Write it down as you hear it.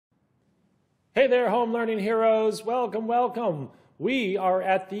Hey there, home learning heroes. Welcome, welcome. We are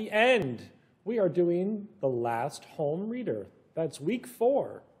at the end. We are doing the last home reader. That's week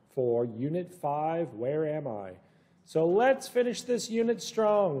 4 for Unit 5, Where Am I? So let's finish this unit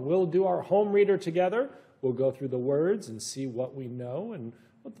strong. We'll do our home reader together. We'll go through the words and see what we know and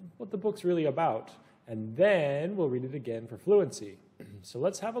what the book's really about. And then we'll read it again for fluency. So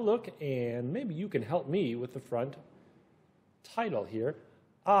let's have a look, and maybe you can help me with the front title here.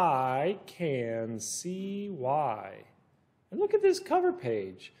 I can see why. And look at this cover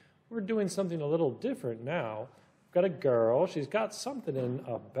page. We're doing something a little different now. We've got a girl. She's got something in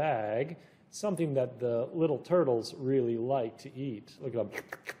a bag, something that the little turtles really like to eat. Look at them.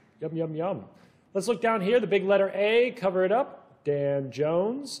 Yum, yum, yum. Let's look down here. The big letter A, cover it up. Dan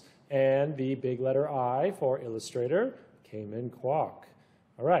Jones. And the big letter I for illustrator, Cayman Kwok.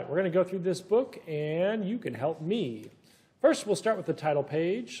 All right, we're going to go through this book, and you can help me. First, we'll start with the title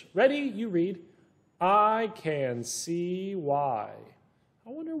page. Ready? You read, I can see why.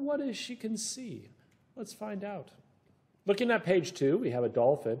 I wonder what is she can see. Let's find out. Looking at page 2, we have a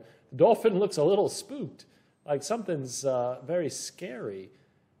dolphin. The dolphin looks a little spooked, like something's very scary.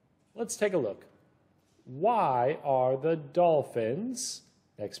 Let's take a look. Why are the dolphins,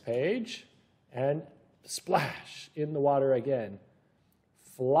 next page, and splash in the water again,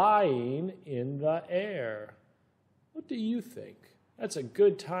 flying in the air? What do you think? That's a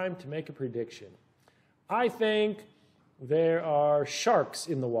good time to make a prediction. I think there are sharks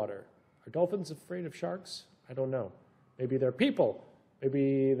in the water. Are dolphins afraid of sharks? I don't know. Maybe they're people.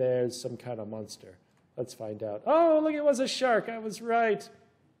 Maybe there's some kind of monster. Let's find out. Oh, look, it was a shark. I was right.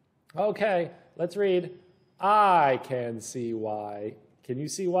 Okay, let's read. I can see why. Can you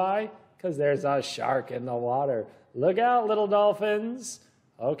see why? Because there's a shark in the water. Look out, little dolphins.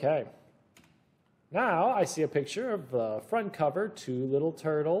 Okay. Now I see a picture of the front cover, 2 little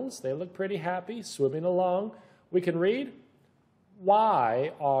turtles. They look pretty happy, swimming along. We can read,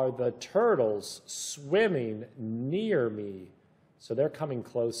 why are the turtles swimming near me? So they're coming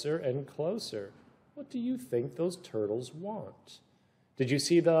closer and closer. What do you think those turtles want? Did you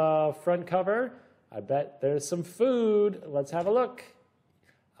see the front cover? I bet there's some food. Let's have a look.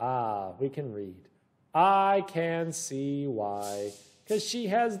 We can read, I can see why. Because she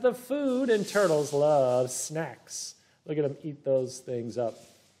has the food, and turtles love snacks. Look at them eat those things up.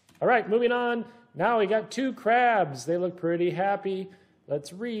 All right, moving on. Now we got 2 crabs. They look pretty happy.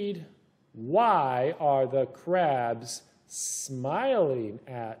 Let's read. Why are the crabs smiling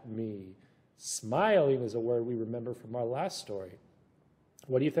at me? Smiling is a word we remember from our last story.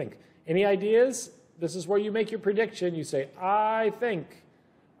 What do you think? Any ideas? This is where you make your prediction. You say, I think,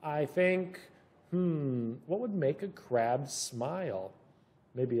 what would make a crab smile?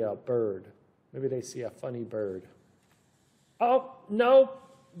 Maybe a bird. Maybe they see a funny bird. Oh, no,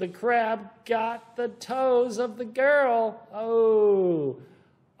 the crab got the toes of the girl. Oh,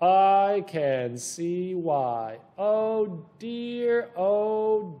 I can see why. Oh, dear,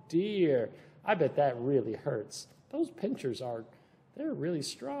 oh, dear. I bet that really hurts. Those pinchers they're really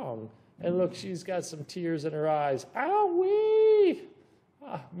strong. And look, she's got some tears in her eyes. Ow-wee!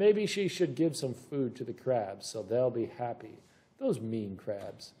 Maybe she should give some food to the crabs so they'll be happy. Those mean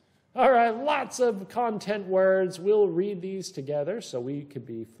crabs. All right, lots of content words. We'll read these together so we can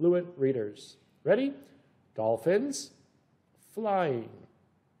be fluent readers. Ready? Dolphins, flying,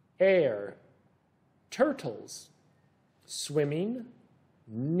 air, turtles, swimming,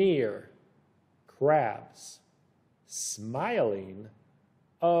 near, crabs, smiling,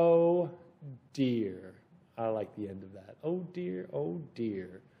 oh dear. I like the end of that. Oh dear, oh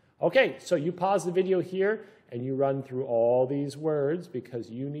dear. Okay, so you pause the video here and you run through all these words because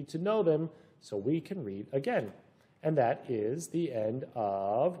you need to know them so we can read again. And that is the end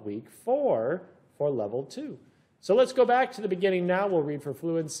of week 4 for level 2. So let's go back to the beginning now. We'll read for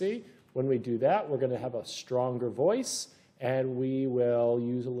fluency. When we do that, we're going to have a stronger voice, and we will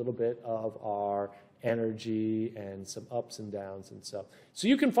use a little bit of our energy and some ups and downs and stuff. So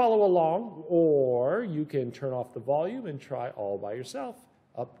you can follow along, or you can turn off the volume and try all by yourself.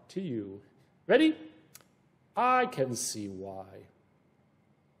 Up to you. Ready? I can see why.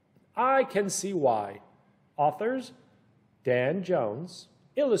 I can see why. Authors, Dan Jones,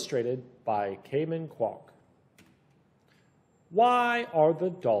 illustrated by Cayman Kwok. Why are the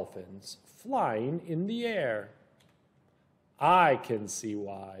dolphins flying in the air? I can see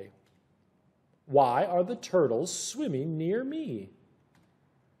why. Why are the turtles swimming near me?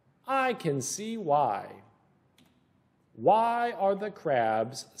 I can see why. Why are the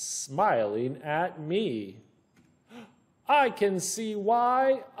crabs smiling at me? I can see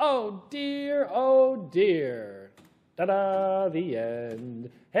why. Oh dear, oh dear. Ta-da, the end.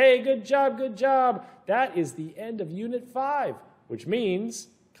 Hey, good job, good job. That is the end of Unit 5, which means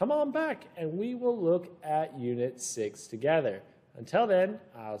come on back and we will look at Unit 6 together. Until then,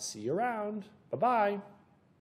 I'll see you around. Bye-bye.